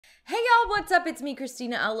Hey y'all, what's up? It's me,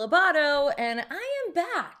 Christina Lobato, and I am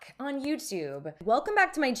back on YouTube. Welcome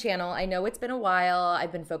back to my channel. I know it's been a while.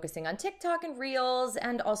 I've been focusing on TikTok and Reels,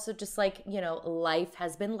 and also just like, life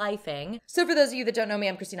has been lifing. So for those of you that don't know me,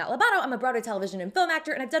 I'm Christina Lobato. I'm a Broadway television and film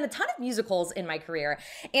actor, and I've done a ton of musicals in my career.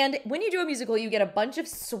 And when you do a musical, you get a bunch of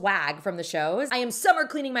swag from the shows. I am summer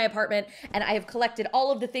cleaning my apartment, and I have collected all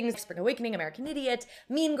of the things, Spring Awakening, American Idiot,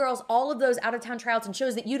 Mean Girls, all of those out-of-town tryouts and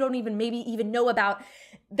shows that you don't maybe even know about.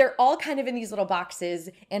 They're all kind of in these little boxes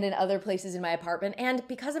and in other places in my apartment. And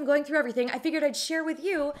because I'm going through everything, I figured I'd share with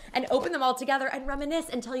you and open them all together and reminisce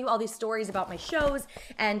and tell you all these stories about my shows.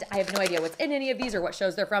 And I have no idea what's in any of these or what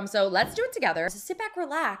shows they're from. So let's do it together. So sit back,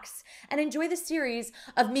 relax, and enjoy the series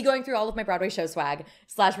of me going through all of my Broadway show swag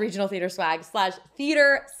 / regional theater swag /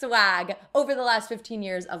 theater swag over the last 15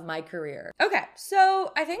 years of my career. Okay,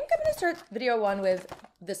 so I think I'm gonna start video one with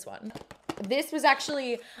this one. This was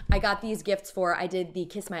actually, I got these gifts for, I did the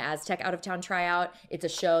Kiss My Aztec out of town tryout. It's a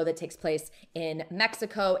show that takes place in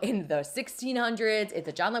Mexico in the 1600s. It's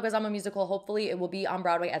a John Leguizamo musical. Hopefully it will be on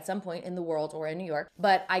Broadway at some point in the world or in New York.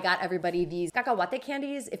 But I got everybody these cacahuate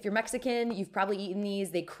candies. If you're Mexican, you've probably eaten these.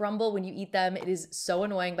 They crumble when you eat them. It is so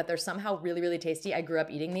annoying, but they're somehow really, really tasty. I grew up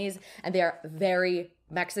eating these and they are very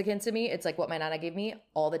Mexican to me. It's like what my nana gave me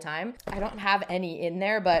all the time. I don't have any in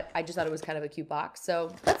there, but I just thought it was kind of a cute box.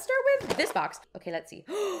 So let's start with this box. Okay, let's see.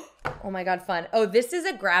 Oh my God, fun. Oh, this is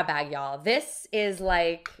a grab bag, y'all. This is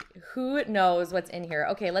like, who knows what's in here?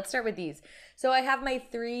 Okay, let's start with these. So I have my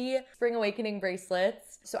 3 Spring Awakening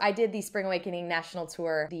bracelets. So I did the Spring Awakening National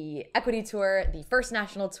Tour, the Equity Tour, the first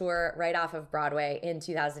national tour right off of Broadway in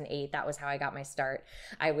 2008. That was how I got my start.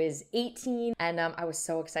 I was 18 and I was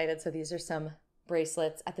so excited. So these are some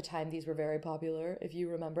bracelets. At the time, these were very popular, if you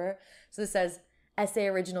remember. So this says SA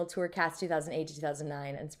Original Tour Cast 2008 to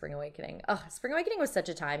 2009 and Spring Awakening. Oh, Spring Awakening was such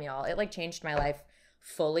a time, y'all. It like changed my life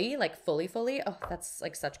fully, like fully. Oh, that's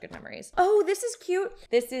like such good memories. Oh, this is cute.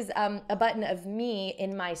 This is a button of me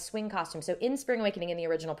in my swing costume. So in Spring Awakening in the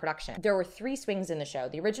original production, there were 3 swings in the show.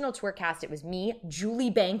 The original tour cast, it was me, Julie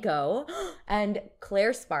Banco, and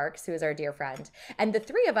Claire Sparks, who is our dear friend. And the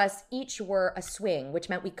 3 of us each were a swing, which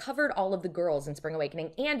meant we covered all of the girls in Spring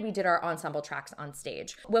Awakening and we did our ensemble tracks on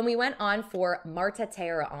stage. When we went on for Marta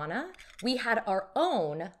Terra Anna, we had our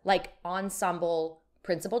own like ensemble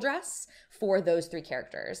principal dress for those 3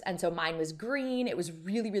 characters. And so mine was green. It was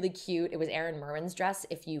really, really cute. It was Erin Merwin's dress.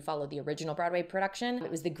 If you follow the original Broadway production, it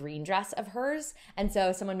was the green dress of hers. And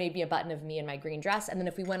so someone made me a button of me in my green dress. And then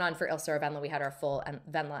if we went on for Ilsa or Venla, we had our full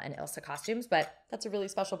Venla and Ilsa costumes, but that's a really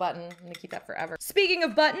special button. I'm gonna keep that forever. Speaking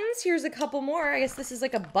of buttons, here's a couple more. I guess this is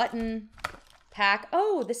like a button pack.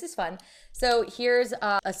 Oh, this is fun. So here's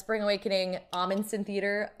a Spring Awakening Amundsen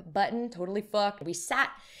Theater button, totally fucked. We sat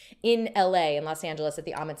in LA, in Los Angeles at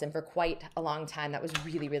the Amundsen for quite a long time. That was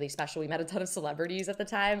really, really special. We met a ton of celebrities at the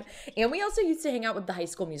time. And we also used to hang out with the High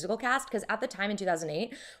School Musical cast because at the time in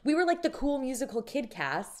 2008, we were like the cool musical kid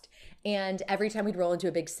cast. And every time we'd roll into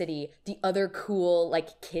a big city, the other cool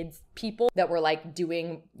like kids people that were like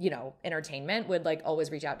doing, entertainment would like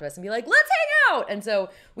always reach out to us and be like, let's hang out. And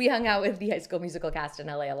so we hung out with the High School Musical cast in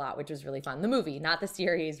LA a lot, which was really fun. The movie, not the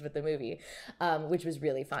series, but the movie, which was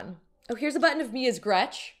really fun. Oh, here's a button of me as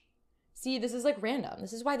Gretch. See, this is like random.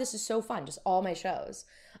 This is why this is so fun, just all my shows.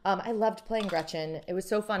 I loved playing Gretchen. It was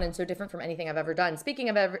so fun and so different from anything I've ever done. Speaking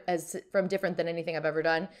of from different than anything I've ever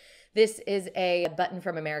done, this is a button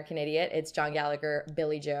from American Idiot. It's John Gallagher,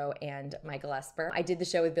 Billy Joe, and Michael Esper. I did the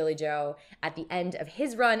show with Billy Joe at the end of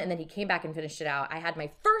his run, and then he came back and finished it out. I had my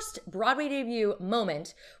first Broadway debut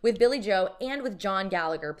moment with Billy Joe and with John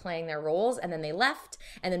Gallagher playing their roles, and then they left,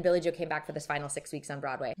 and then Billy Joe came back for this final 6 weeks on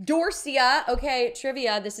Broadway. Dorcia, okay,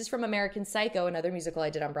 trivia. This is from American Psycho, another musical I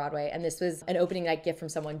did on Broadway, and this was an opening night gift from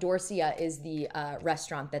someone. Dorcia is the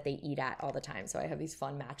restaurant that they eat at all the time, so I have these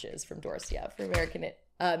fun matches from Dorcia for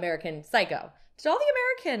American Psycho. Did all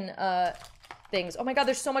the American things. Oh my God,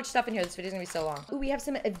 there's so much stuff in here. This video's gonna be so long. Ooh, we have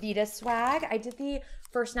some Evita swag. I did the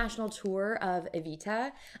first national tour of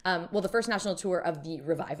Evita. Well, the first national tour of the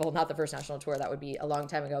revival, not the first national tour. That would be a long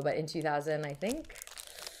time ago, but in 2000, I think,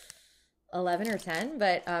 11 or 10.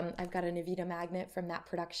 But I've got an Evita magnet from that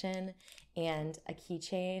production and a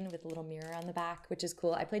keychain with a little mirror on the back, which is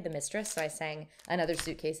cool. I played the mistress, so I sang Another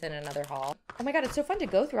Suitcase in Another Hall. Oh my God, it's so fun to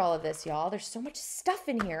go through all of this, y'all. There's so much stuff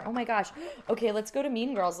in here. Oh my gosh. Okay, let's go to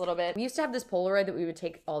Mean Girls a little bit. We used to have this Polaroid that we would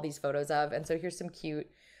take all these photos of, and so here's some cute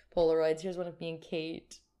Polaroids. Here's one of me and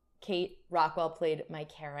Kate. Kate Rockwell played my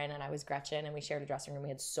Karen and I was Gretchen, and we shared a dressing room. We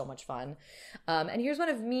had so much fun. And here's one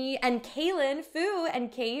of me and Kaylin Fu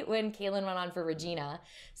and Kate when Kaylin went on for Regina.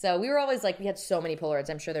 So we were always like, we had so many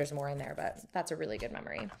Polaroids. I'm sure there's more in there, but that's a really good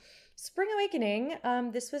memory. Spring Awakening,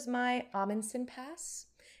 this was my Amundsen pass.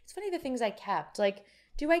 It's funny the things I kept. Like,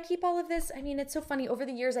 do I keep all of this? I mean, it's so funny. Over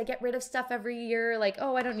the years, I get rid of stuff every year. Like,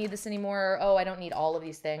 oh, I don't need this anymore. Oh, I don't need all of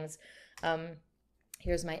these things.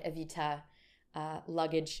 Here's my Evita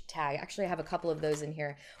luggage tag. Actually, I have a couple of those in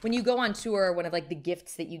here. When you go on tour, one of like the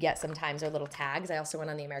gifts that you get sometimes are little tags. I also went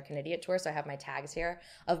on the American Idiot tour, so I have my tags here.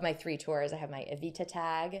 Of my 3 tours, I have my Evita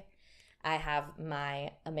tag, I have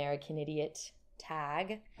my American Idiot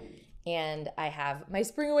tag, and I have my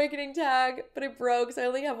Spring Awakening tag, but it broke, so I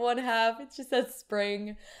only have one half. It just says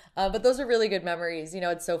spring. But those are really good memories. You know,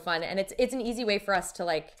 it's so fun. And it's an easy way for us to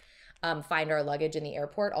like find our luggage in the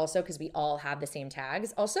airport also, because we all have the same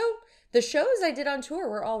tags. Also, the shows I did on tour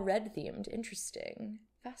were all red themed. Interesting.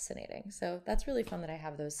 Fascinating. So that's really fun that I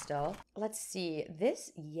have those still. Let's see.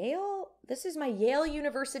 This is my Yale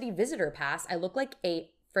University visitor pass. I look like a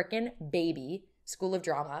freaking baby. School of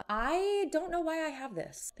Drama. I don't know why I have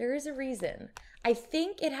this. There is a reason. I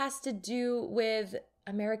think it has to do with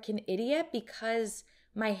American Idiot because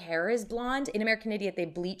my hair is blonde. In American Idiot, they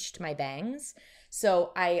bleached my bangs.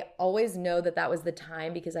 So I always know that that was the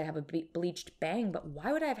time because I have a bleached bang, but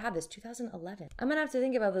why would I have had this? 2011. I'm gonna have to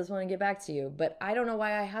think about this one and get back to you, but I don't know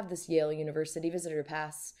why I have this Yale University visitor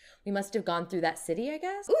pass. We must have gone through that city, I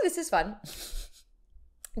guess. Ooh, this is fun.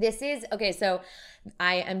 This is, okay, so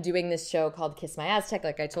I am doing this show called Kiss My Aztec,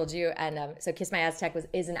 like I told you. And so Kiss My Aztec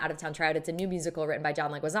is an out-of-town tryout. It's a new musical written by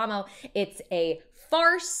John Leguizamo. It's a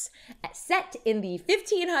farce set in the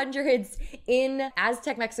 1500s in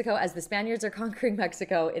Aztec Mexico as the Spaniards are conquering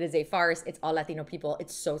Mexico. It is a farce. It's all Latino people.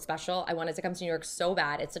 It's so special. I wanted to come to New York so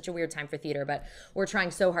bad. It's such a weird time for theater, but we're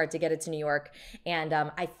trying so hard to get it to New York. And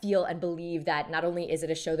I feel and believe that not only is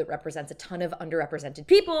it a show that represents a ton of underrepresented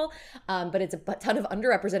people, but it's a ton of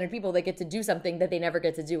underrepresented people that get to do something that they never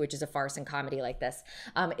get to do, which is a farce and comedy like this.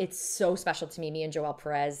 It's so special to me. Me and Joelle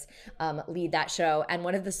Perez lead that show. And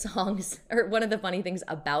one of the songs, or one of the funny things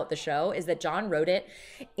about the show is that John wrote it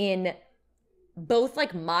in both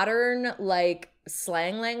like modern like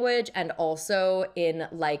slang language and also in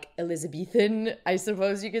like Elizabethan, I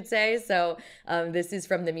suppose you could say. So this is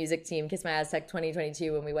from the music team, Kiss My Aztec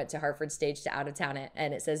 2022, when we went to Hartford stage to Out of Town It,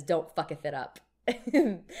 and it says, "Don't fucketh it up."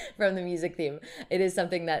 From the music theme. It is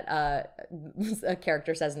something that a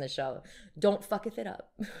character says in the show. Don't fucketh it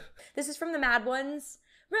up. This is from the Mad Ones.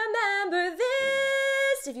 Remember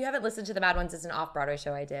this. If you haven't listened to the Mad Ones, it's an off-Broadway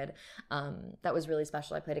show I did. That was really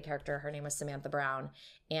special. I played a character. Her name was Samantha Brown.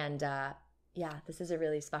 And yeah, this is a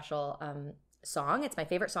really special song. It's my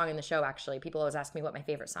favorite song in the show, actually. People always ask me what my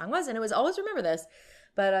favorite song was, and it was Always Remember This.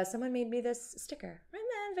 But someone made me this sticker.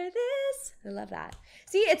 Remember this. I love that.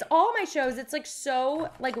 See, it's all my shows. It's like so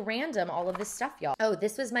like random, all of this stuff, y'all. Oh,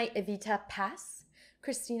 this was my Evita pass.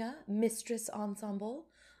 Christina, Mistress Ensemble.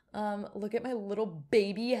 Look at my little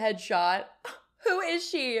baby headshot. Who is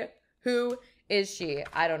she? Who is she?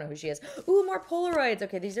 I don't know who she is. Ooh, more Polaroids.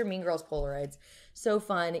 Okay, these are Mean Girls Polaroids. So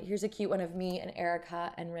fun. Here's a cute one of me and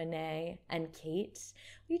Erica and Renee and Kate.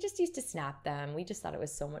 We just used to snap them. We just thought it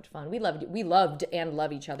was so much fun. We loved and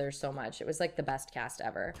love each other so much. It was like the best cast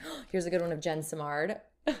ever. Here's a good one of Jen Simard.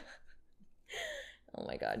 Oh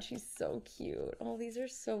my God, she's so cute. Oh, these are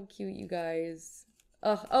so cute, you guys.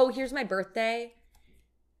 Oh, here's my birthday.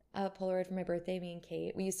 Polaroid for my birthday, me and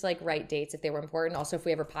Kate. We used to like write dates if they were important. Also, if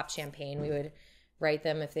we ever popped champagne, we would write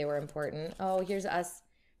them if they were important. Oh, here's us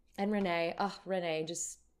and Renee. Oh, Renee,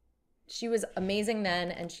 she was amazing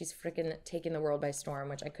then, and she's freaking taking the world by storm,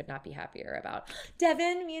 which I could not be happier about.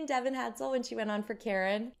 Devin, me and Devin Hatzel when she went on for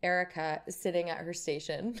Karen. Erica is sitting at her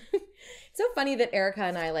station. It's so funny that Erica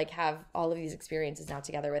and I like have all of these experiences now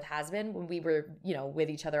together with Hasbin when we were, you know, with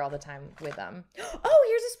each other all the time with them. Oh,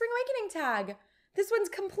 here's a Spring Awakening tag. This one's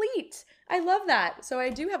complete. I love that. So I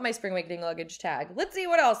do have my Spring Awakening luggage tag. Let's see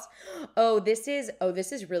what else. This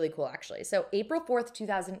is really cool actually. So April 4th,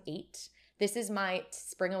 2008. This is my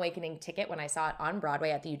Spring Awakening ticket when I saw it on Broadway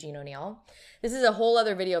at the Eugene O'Neill. This is a whole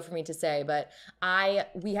other video for me to say, but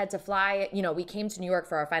we had to fly, you know, we came to New York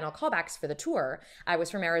for our final callbacks for the tour. I was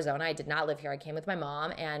from Arizona. I did not live here. I came with my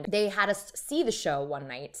mom, and they had us see the show one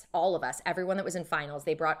night, all of us, everyone that was in finals.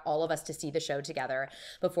 They brought all of us to see the show together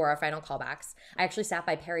before our final callbacks. I actually sat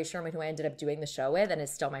by Perry Sherman, who I ended up doing the show with and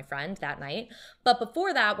is still my friend that night. But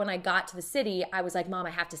before that, when I got to the city, I was like, Mom,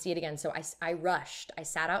 I have to see it again. So I rushed. I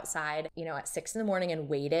sat outside, you know, at 6 a.m. and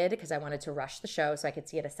waited because I wanted to rush the show so I could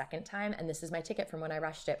see it a second time. And this is my ticket from when I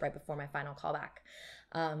rushed it right before my final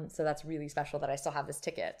callback. So that's really special that I still have this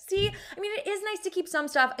ticket. See, I mean, it is nice to keep some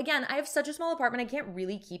stuff. Again, I have such a small apartment. I can't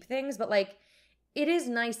really keep things, but like, it is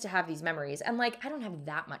nice to have these memories. And like, I don't have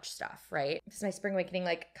that much stuff, right? This is my Spring Awakening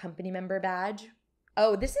like company member badge.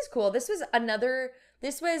 Oh, this is cool. This was another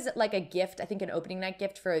This was like a gift, I think an opening night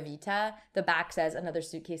gift for Evita. The back says another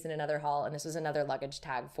suitcase in another hall, and this was another luggage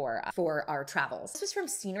tag for our travels. This was from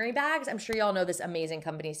Scenery Bags. I'm sure y'all know this amazing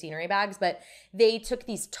company, Scenery Bags, but they took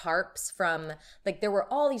these tarps from, like there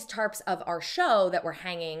were all these tarps of our show that were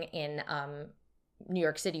hanging in New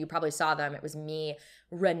York City. You probably saw them. It was me,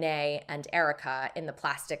 Renee, and Erica in the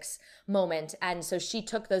plastics moment. And so she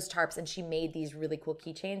took those tarps and she made these really cool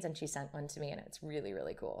keychains, and she sent one to me, and it's really,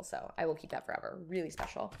 really cool. So I will keep that forever. Really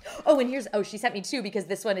special. Oh, and she sent me two because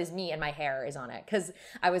this one is me and my hair is on it because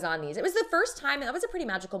I was on these. It was the first time, and that was a pretty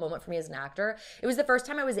magical moment for me as an actor. It was the first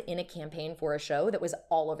time I was in a campaign for a show that was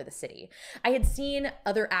all over the city. I had seen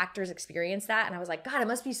other actors experience that, and I was like, God, it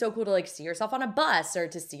must be so cool to like see yourself on a bus or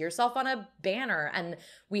to see yourself on a banner. And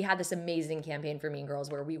we had this amazing campaign for Mean Girls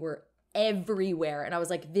where we were everywhere. And I was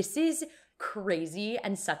like, this is crazy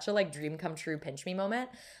and such a like dream come true pinch me moment.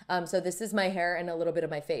 So this is my hair and a little bit of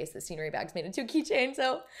my face that Scenery Bags made into a keychain.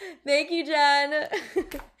 So thank you, Jen.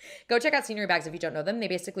 Go check out Scenery Bags if you don't know them. They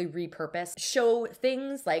basically repurpose show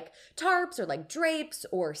things like tarps or like drapes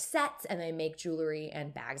or sets, and they make jewelry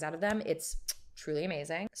and bags out of them. It's truly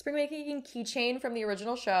amazing. Spring Awakening keychain from the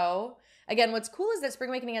original show. Again, what's cool is that Spring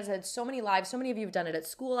Awakening has had so many lives. So many of you have done it at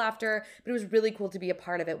school after, but it was really cool to be a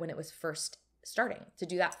part of it when it was first starting, to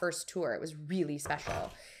do that first tour. It was really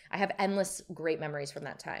special. I have endless great memories from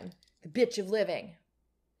that time. The bitch of living.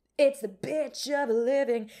 It's the bitch of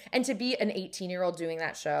living. And to be an 18-year-old doing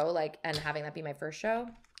that show, like, and having that be my first show,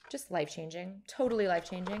 just life-changing. Totally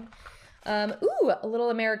life-changing. Ooh, a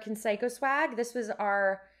little American Psycho swag. This was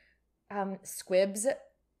our Squibs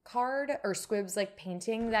card, or Squibs like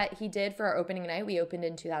painting that he did for our opening night. We opened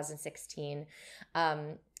in 2016,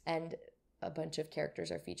 and a bunch of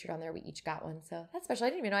characters are featured on there. We each got one, so that's special. I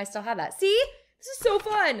didn't even know I still had that. See? This is so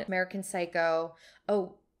fun. American Psycho.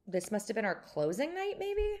 Oh, this must have been our closing night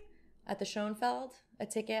maybe at the Schoenfeld, a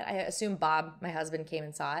ticket. I assume Bob, my husband, came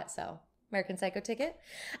and saw it, so American Psycho ticket.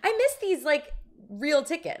 I miss these like real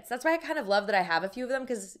tickets. That's why I kind of love that I have a few of them,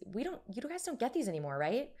 because you guys don't get these anymore,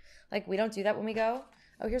 right? Like we don't do that when we go.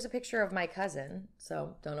 Oh, here's a picture of my cousin.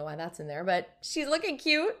 So don't know why that's in there, but she's looking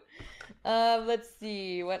cute. Let's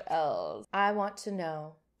see, what else? I want to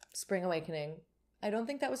know. Spring Awakening. I don't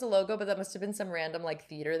think that was a logo, but that must have been some random like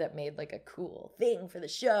theater that made like a cool thing for the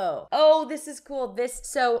show. Oh, this is cool.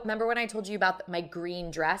 So remember when I told you about my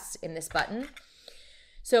green dress in this button?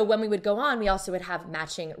 So when we would go on, we also would have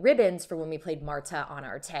matching ribbons for when we played Marta on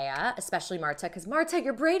Artea, especially Marta, because Marta,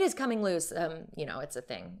 your braid is coming loose. You know, it's a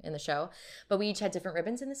thing in the show. But we each had different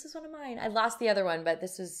ribbons, and this is one of mine. I lost the other one, but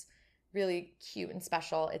this was really cute and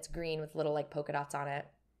special. It's green with little like polka dots on it.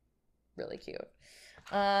 Really cute.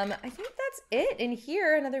 I think that's it in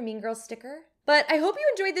here. Another Mean Girls sticker. But I hope you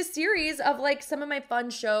enjoyed this series of like some of my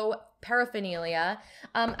fun show paraphernalia.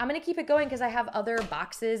 I'm going to keep it going because I have other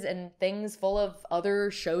boxes and things full of other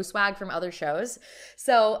show swag from other shows.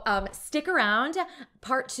 So stick around.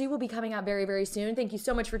 Part 2 will be coming out very, very soon. Thank you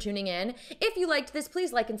so much for tuning in. If you liked this,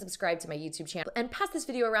 please like and subscribe to my YouTube channel and pass this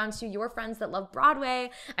video around to your friends that love Broadway.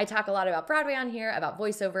 I talk a lot about Broadway on here, about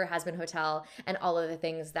voiceover, Has Been Hotel, and all of the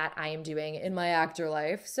things that I am doing in my actor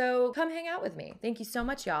life. So come hang out with me. Thank you so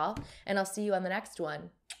much, y'all, and I'll see you on the next one.